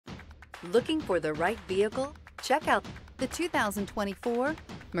Looking for the right vehicle? Check out the 2024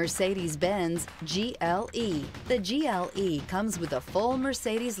 Mercedes-Benz GLE. The GLE comes with a full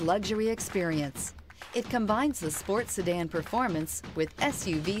Mercedes luxury experience. It combines the sports sedan performance with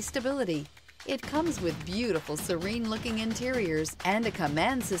SUV stability. It comes with beautiful, serene-looking interiors and a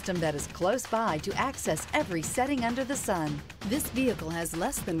command system that is close by to access every setting under the sun. This vehicle has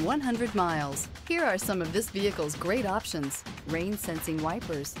less than 100 miles. Here are some of this vehicle's great options: rain-sensing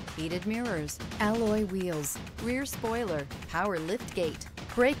wipers, heated mirrors, alloy wheels, rear spoiler, power liftgate,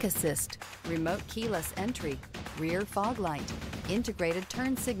 brake assist, remote keyless entry, rear fog light, integrated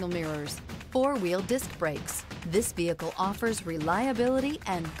turn signal mirrors, four-wheel disc brakes. This vehicle offers reliability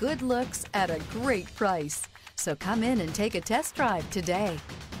and good looks at a great price. So come in and take a test drive today.